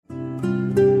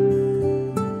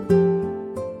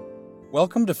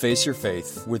Welcome to Face Your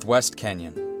Faith with West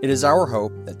Kenyon. It is our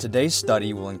hope that today's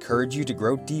study will encourage you to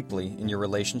grow deeply in your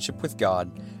relationship with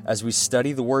God as we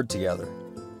study the Word together.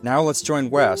 Now let's join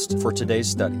West for today's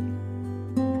study.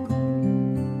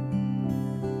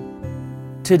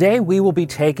 Today we will be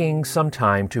taking some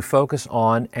time to focus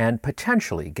on and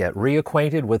potentially get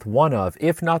reacquainted with one of,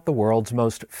 if not the world's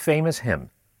most famous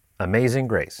hymn, Amazing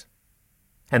Grace.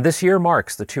 And this year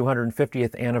marks the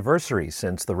 250th anniversary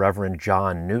since the Reverend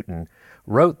John Newton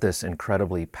wrote this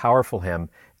incredibly powerful hymn,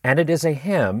 and it is a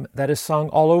hymn that is sung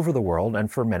all over the world and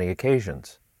for many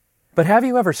occasions. But have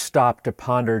you ever stopped to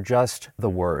ponder just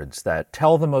the words that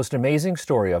tell the most amazing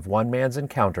story of one man's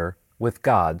encounter with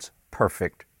God's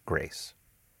perfect grace?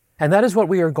 And that is what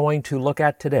we are going to look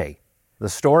at today, the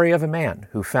story of a man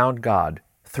who found God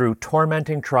through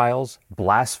tormenting trials,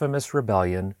 blasphemous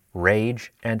rebellion,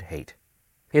 rage, and hate.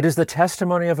 It is the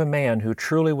testimony of a man who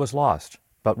truly was lost,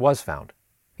 but was found.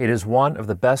 It is one of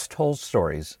the best told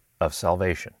stories of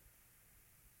salvation.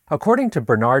 According to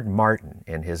Bernard Martin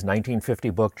in his 1950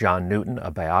 book John Newton, a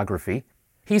Biography,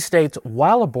 he states,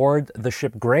 while aboard the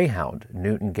ship Greyhound,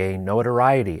 Newton gained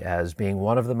notoriety as being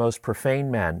one of the most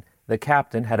profane men the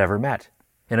captain had ever met.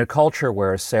 In a culture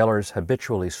where sailors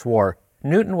habitually swore,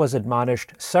 Newton was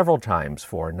admonished several times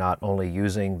for not only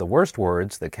using the worst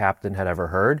words the captain had ever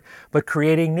heard, but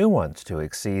creating new ones to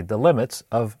exceed the limits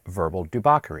of verbal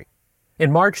debauchery.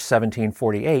 In March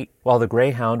 1748, while the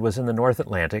Greyhound was in the North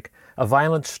Atlantic, a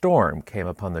violent storm came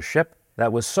upon the ship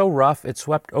that was so rough it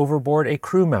swept overboard a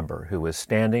crew member who was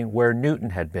standing where Newton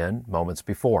had been moments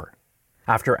before.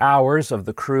 After hours of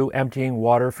the crew emptying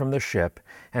water from the ship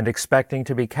and expecting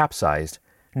to be capsized,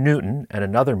 Newton and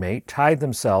another mate tied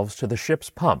themselves to the ship's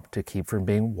pump to keep from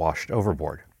being washed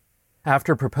overboard.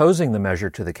 After proposing the measure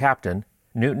to the captain,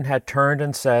 Newton had turned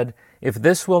and said, "If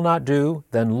this will not do,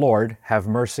 then Lord, have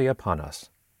mercy upon us."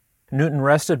 Newton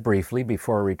rested briefly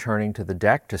before returning to the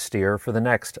deck to steer for the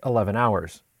next 11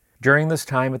 hours. During this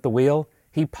time at the wheel,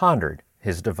 he pondered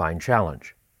his divine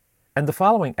challenge. And the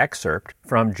following excerpt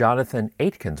from Jonathan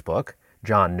Aitken's book,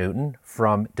 John Newton,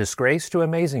 From Disgrace to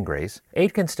Amazing Grace,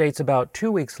 Aitken states about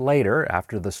 2 weeks later,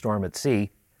 after the storm at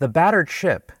sea, the battered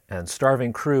ship and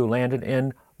starving crew landed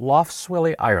in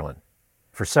Lough Ireland.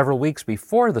 For several weeks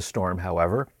before the storm,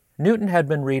 however, Newton had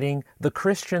been reading The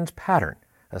Christian's Pattern,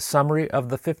 a summary of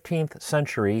the 15th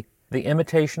century The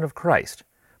Imitation of Christ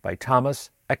by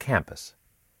Thomas à Kempis.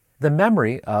 The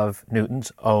memory of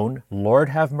Newton's own "Lord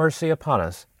have mercy upon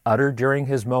us," uttered during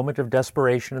his moment of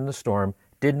desperation in the storm,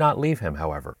 did not leave him,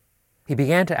 however. He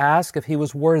began to ask if he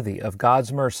was worthy of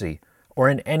God's mercy or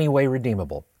in any way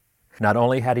redeemable. Not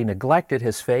only had he neglected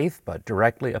his faith, but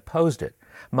directly opposed it,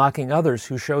 mocking others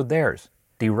who showed theirs,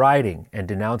 deriding and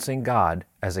denouncing God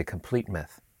as a complete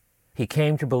myth. He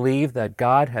came to believe that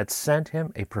God had sent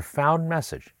him a profound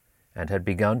message and had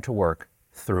begun to work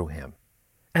through him.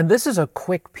 And this is a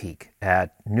quick peek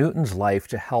at Newton's life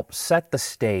to help set the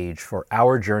stage for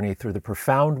our journey through the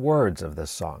profound words of this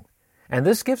song. And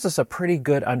this gives us a pretty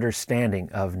good understanding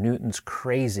of Newton's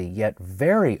crazy yet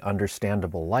very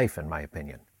understandable life, in my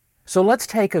opinion. So let's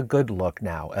take a good look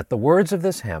now at the words of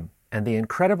this hymn and the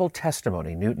incredible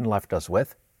testimony Newton left us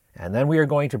with, and then we are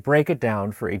going to break it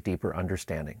down for a deeper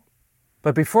understanding.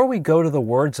 But before we go to the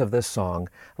words of this song,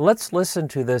 let's listen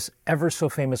to this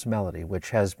ever-so-famous melody,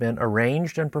 which has been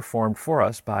arranged and performed for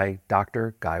us by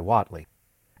Dr. Guy Whatley.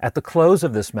 At the close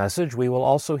of this message, we will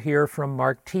also hear from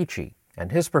Mark Tichy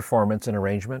and his performance and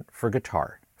arrangement for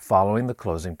guitar, following the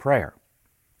closing prayer.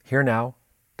 Here now,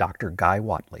 Dr. Guy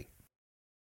Whatley.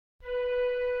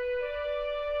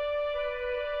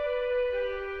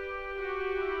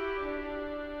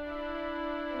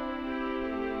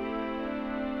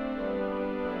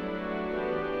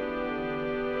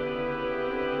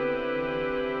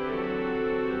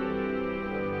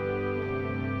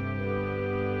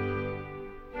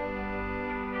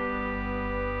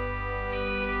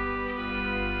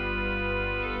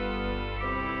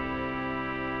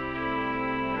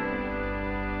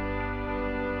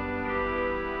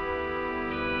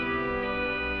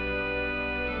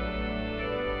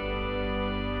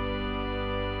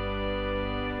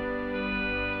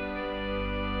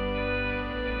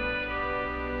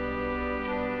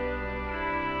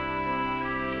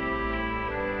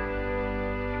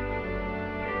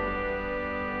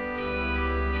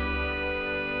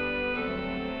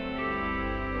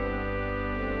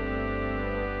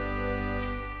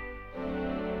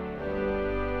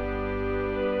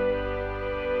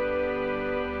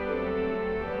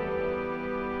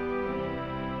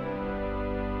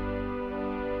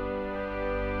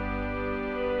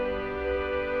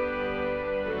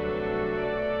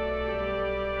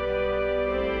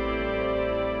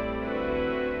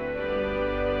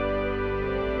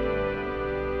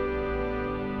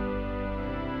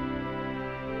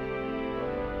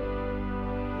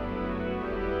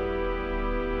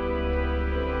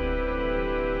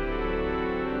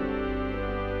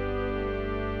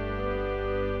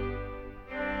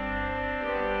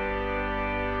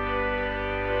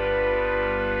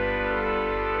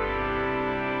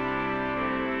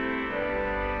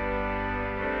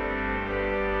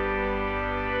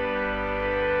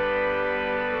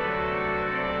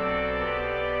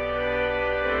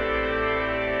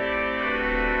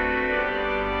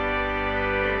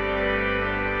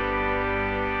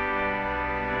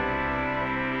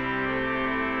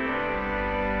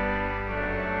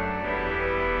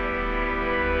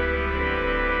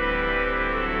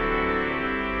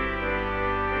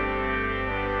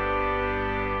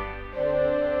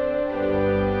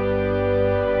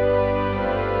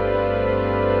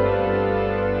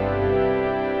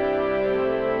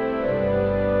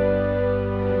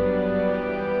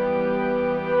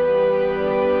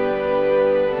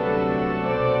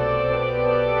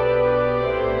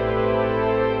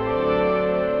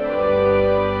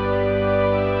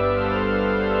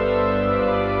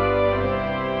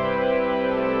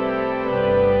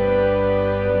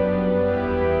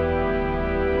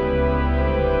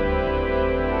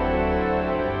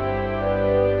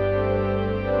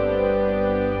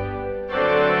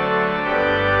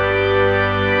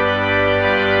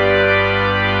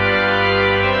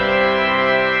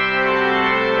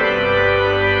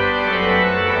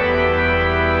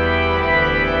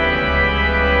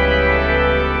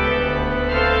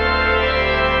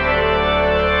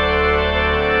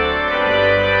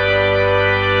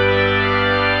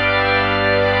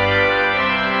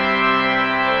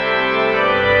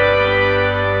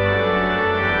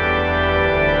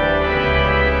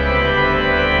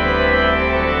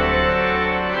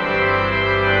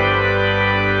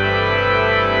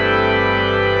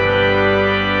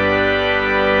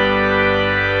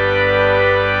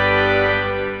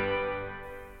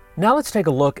 Now let's take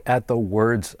a look at the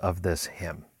words of this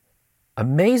hymn.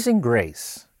 Amazing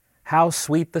grace, how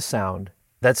sweet the sound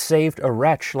that saved a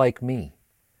wretch like me.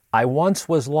 I once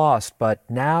was lost, but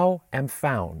now am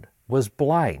found, was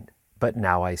blind, but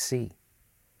now I see.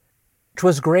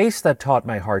 'Twas grace that taught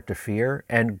my heart to fear,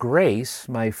 and grace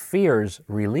my fears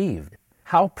relieved.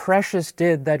 How precious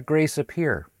did that grace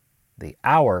appear, the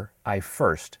hour I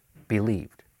first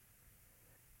believed.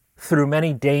 Through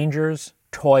many dangers,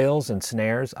 toils, and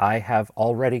snares I have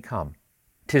already come.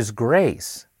 'Tis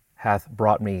grace hath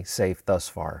brought me safe thus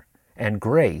far, and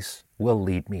grace will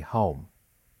lead me home.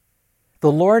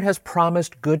 The Lord has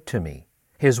promised good to me.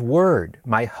 His word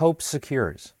my hope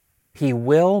secures. He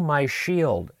will my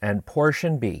shield and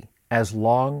portion be as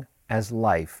long as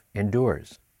life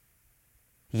endures.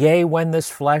 Yea, when this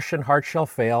flesh and heart shall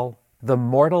fail, the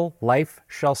mortal life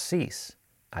shall cease.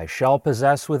 I shall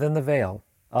possess within the veil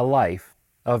a life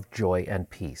of joy and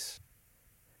peace.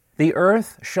 The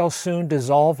earth shall soon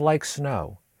dissolve like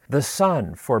snow, the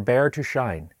sun forbear to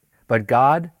shine, but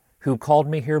God, who called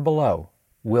me here below,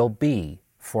 will be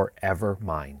forever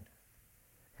mine.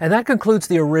 And that concludes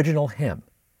the original hymn.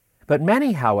 But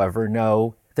many, however,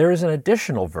 know there is an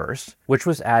additional verse which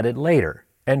was added later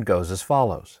and goes as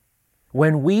follows.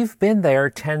 When we've been there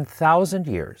 10,000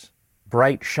 years,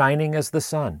 bright shining as the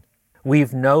sun,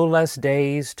 we've no less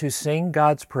days to sing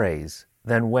God's praise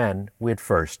than when we'd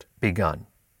first begun.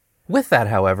 With that,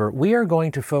 however, we are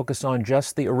going to focus on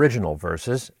just the original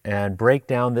verses and break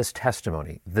down this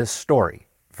testimony, this story,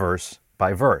 verse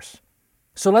by verse.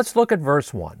 So let's look at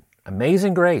verse 1.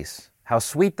 Amazing grace, how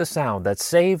sweet the sound that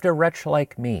saved a wretch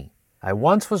like me. I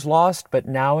once was lost, but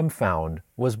now am found,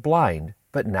 was blind,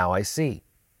 but now I see.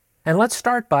 And let's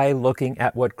start by looking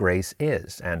at what grace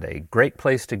is, and a great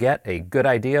place to get a good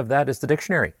idea of that is the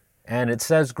dictionary. And it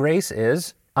says grace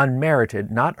is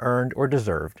unmerited, not earned or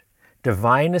deserved,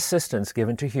 divine assistance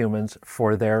given to humans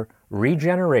for their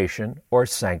regeneration or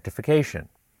sanctification.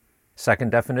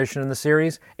 Second definition in the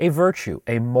series, a virtue,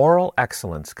 a moral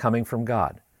excellence coming from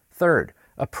God. Third,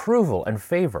 approval and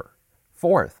favor.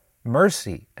 Fourth,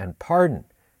 mercy and pardon.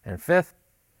 And fifth,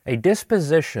 a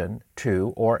disposition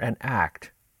to or an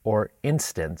act or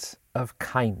instance of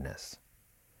kindness.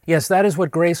 Yes, that is what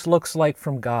grace looks like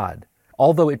from God,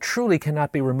 although it truly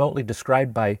cannot be remotely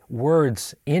described by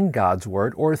words in God's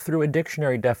Word or through a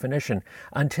dictionary definition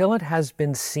until it has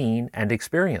been seen and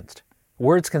experienced.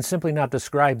 Words can simply not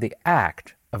describe the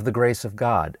act of the grace of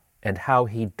God and how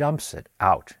He dumps it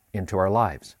out into our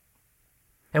lives.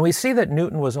 And we see that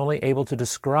Newton was only able to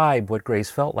describe what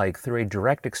grace felt like through a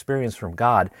direct experience from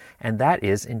God, and that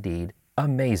is indeed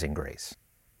amazing grace.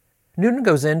 Newton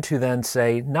goes in to then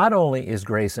say, not only is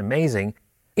grace amazing,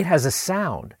 it has a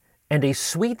sound, and a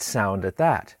sweet sound at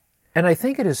that. And I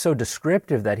think it is so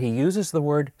descriptive that he uses the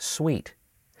word sweet,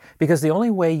 because the only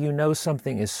way you know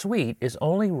something is sweet is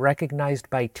only recognized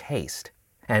by taste.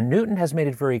 And Newton has made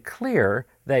it very clear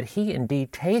that he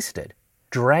indeed tasted,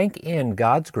 drank in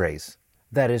God's grace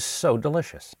that is so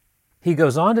delicious. He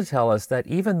goes on to tell us that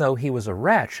even though he was a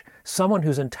wretch, someone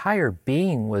whose entire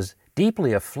being was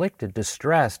deeply afflicted,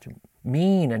 distressed,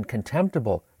 mean, and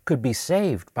contemptible, could be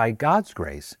saved by God's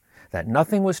grace, that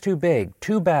nothing was too big,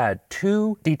 too bad,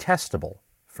 too detestable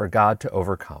for God to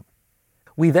overcome.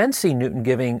 We then see Newton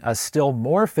giving us still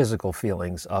more physical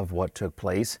feelings of what took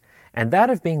place, and that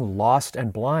of being lost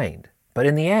and blind. But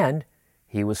in the end,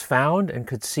 he was found and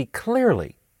could see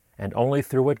clearly, and only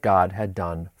through what God had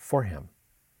done for him.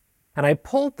 And I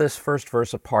pulled this first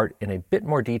verse apart in a bit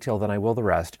more detail than I will the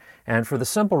rest, and for the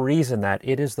simple reason that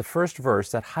it is the first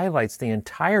verse that highlights the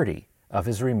entirety of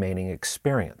his remaining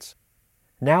experience.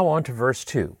 Now on to verse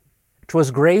 2.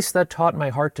 'Twas grace that taught my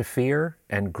heart to fear,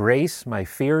 and grace my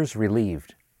fears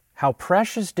relieved. How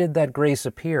precious did that grace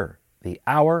appear, the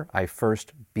hour I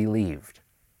first believed.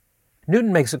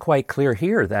 Newton makes it quite clear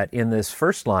here that in this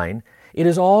first line, it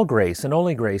is all grace and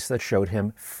only grace that showed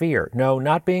him fear. No,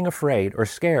 not being afraid or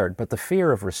scared, but the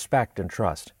fear of respect and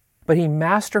trust. But he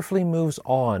masterfully moves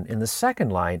on in the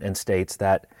second line and states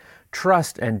that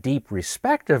trust and deep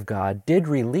respect of God did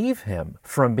relieve him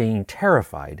from being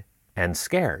terrified and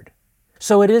scared.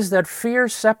 So it is that fear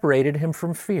separated him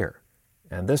from fear.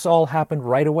 And this all happened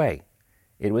right away.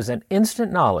 It was an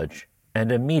instant knowledge and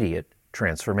immediate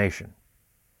transformation.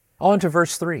 On to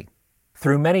verse 3.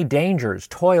 Through many dangers,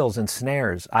 toils, and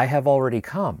snares I have already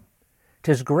come.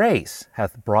 'Tis grace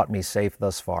hath brought me safe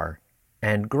thus far,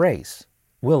 and grace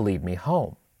will lead me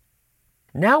home.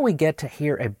 Now we get to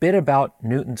hear a bit about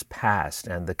Newton's past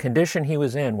and the condition he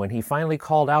was in when he finally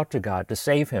called out to God to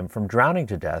save him from drowning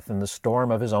to death in the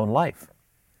storm of his own life.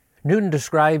 Newton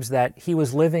describes that he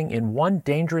was living in one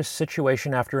dangerous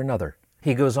situation after another,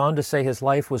 He goes on to say his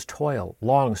life was toil,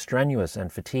 long, strenuous,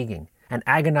 and fatiguing, and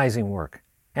agonizing work,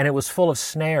 and it was full of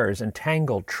snares,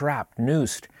 entangled, trapped,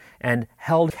 noosed, and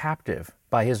held captive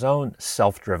by his own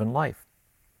self-driven life.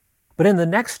 But in the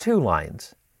next 2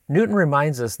 lines, Newton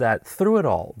reminds us that through it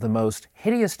all, the most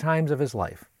hideous times of his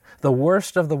life, the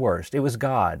worst of the worst, it was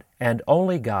God, and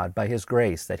only God by his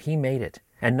grace, that he made it,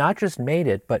 and not just made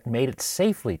it, but made it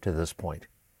safely to this point.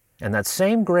 And that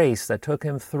same grace that took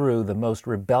him through the most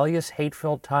rebellious,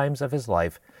 hate-filled times of his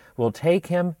life will take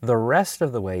him the rest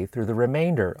of the way through the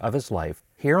remainder of his life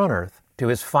here on earth to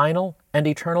his final and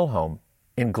eternal home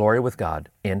in glory with God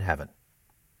in heaven.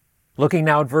 Looking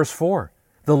now at verse 4,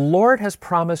 "The Lord has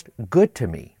promised good to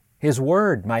me. His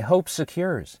word my hope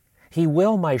secures. He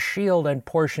will my shield and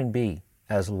portion be,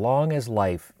 as long as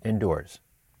life endures."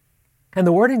 And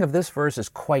the wording of this verse is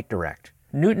quite direct.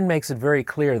 Newton makes it very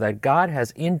clear that God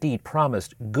has indeed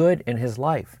promised good in his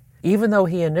life, even though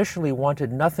he initially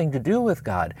wanted nothing to do with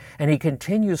God. And he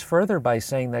continues further by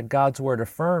saying that God's word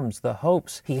affirms the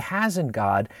hopes he has in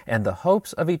God and the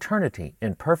hopes of eternity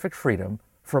in perfect freedom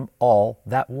from all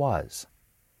that was.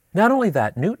 Not only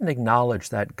that, Newton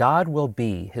acknowledged that God will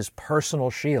be his personal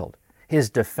shield, his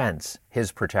defense,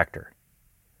 his protector.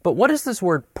 But what is this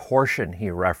word portion he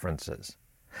references?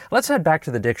 Let's head back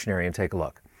to the dictionary and take a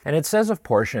look. And it says of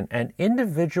portion, an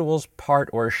individual's part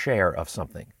or share of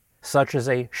something, such as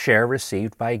a share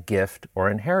received by gift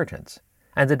or inheritance.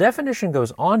 And the definition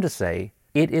goes on to say,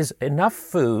 it is enough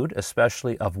food,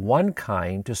 especially of one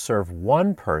kind, to serve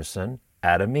one person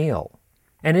at a meal.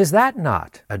 And is that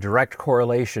not a direct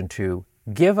correlation to,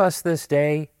 give us this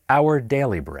day our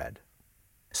daily bread?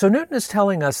 So Newton is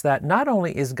telling us that not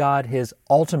only is God his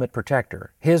ultimate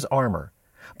protector, his armor,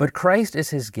 but Christ is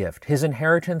his gift, his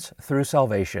inheritance through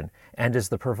salvation, and is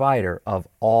the provider of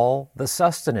all the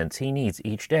sustenance he needs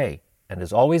each day, and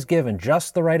is always given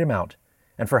just the right amount.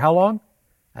 And for how long?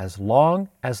 As long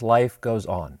as life goes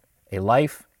on, a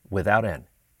life without end.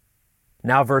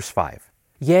 Now verse 5.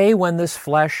 "Yea, when this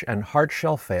flesh and heart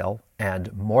shall fail,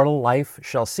 and mortal life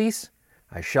shall cease,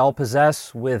 I shall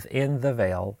possess within the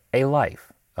veil a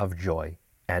life of joy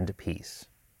and peace."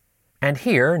 And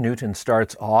here Newton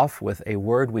starts off with a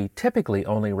word we typically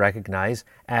only recognize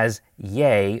as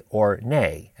yea or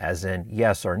nay, as in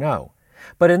yes or no.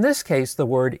 But in this case, the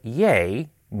word yea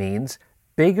means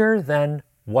bigger than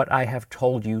what I have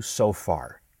told you so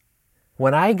far.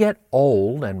 When I get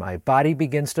old and my body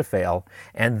begins to fail,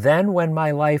 and then when my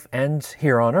life ends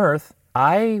here on earth,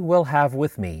 I will have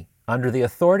with me, under the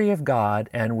authority of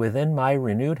God and within my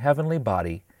renewed heavenly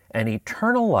body, an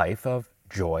eternal life of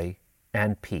joy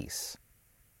and peace.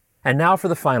 And now for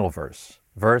the final verse,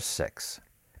 verse 6.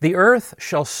 "The earth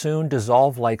shall soon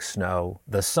dissolve like snow,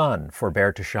 the sun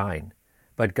forbear to shine,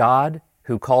 but God,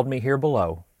 who called me here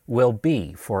below, will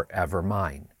be forever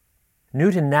mine."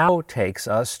 Newton now takes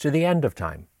us to the end of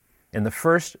time. In the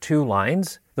first 2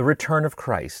 lines, the return of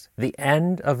Christ, the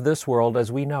end of this world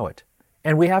as we know it.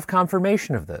 And we have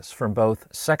confirmation of this from both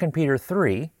 2 Peter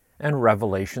 3 and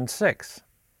Revelation 6.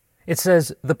 It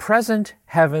says, "The present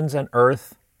heavens and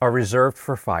earth are reserved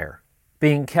for fire,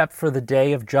 being kept for the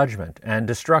day of judgment and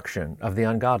destruction of the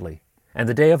ungodly. And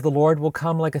the day of the Lord will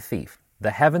come like a thief. The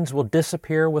heavens will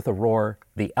disappear with a roar,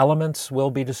 the elements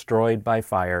will be destroyed by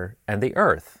fire, and the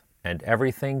earth and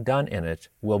everything done in it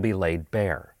will be laid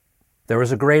bare. There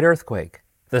was a great earthquake.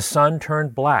 The sun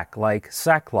turned black like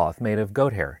sackcloth made of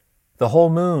goat hair. The whole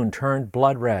moon turned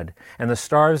blood red, and the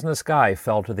stars in the sky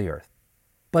fell to the earth."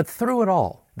 But through it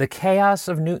all, the chaos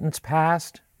of Newton's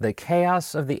past, the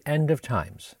chaos of the end of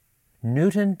times,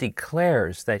 Newton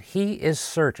declares that he is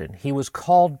certain he was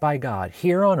called by God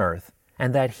here on earth,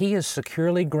 and that he is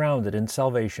securely grounded in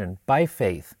salvation by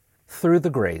faith through the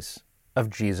grace of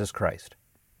Jesus Christ.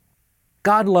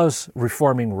 God loves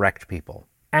reforming wrecked people,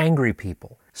 angry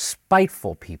people,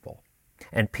 spiteful people,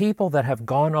 and people that have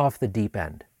gone off the deep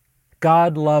end.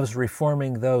 God loves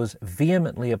reforming those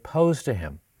vehemently opposed to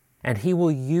him, and he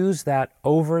will use that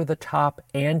over-the-top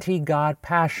anti-God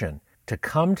passion to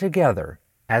come together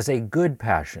as a good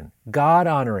passion,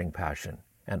 God-honoring passion,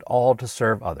 and all to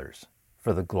serve others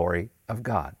for the glory of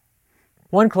God.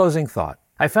 One closing thought.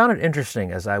 I found it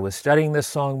interesting as I was studying this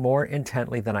song more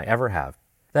intently than I ever have,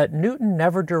 that Newton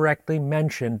never directly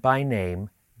mentioned by name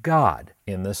God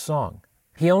in this song.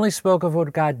 He only spoke of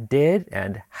what God did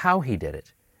and how he did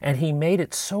it, and he made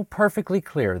it so perfectly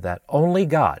clear that only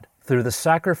God, through the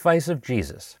sacrifice of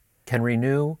Jesus, can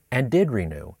renew and did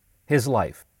renew his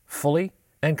life fully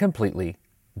and completely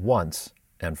once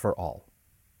and for all.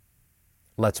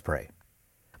 Let's pray.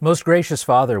 Most gracious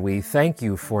Father, we thank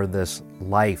you for this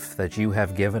life that you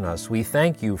have given us. We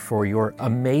thank you for your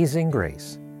amazing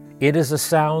grace. It is a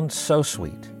sound so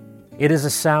sweet. It is a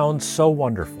sound so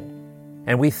wonderful.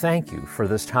 And we thank you for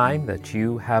this time that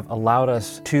you have allowed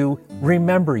us to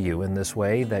remember you in this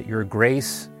way, that your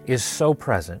grace is so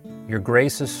present, your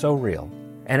grace is so real,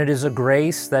 and it is a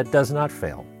grace that does not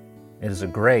fail. It is a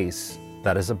grace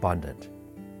that is abundant.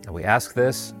 And we ask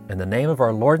this in the name of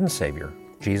our Lord and Savior,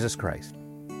 Jesus Christ.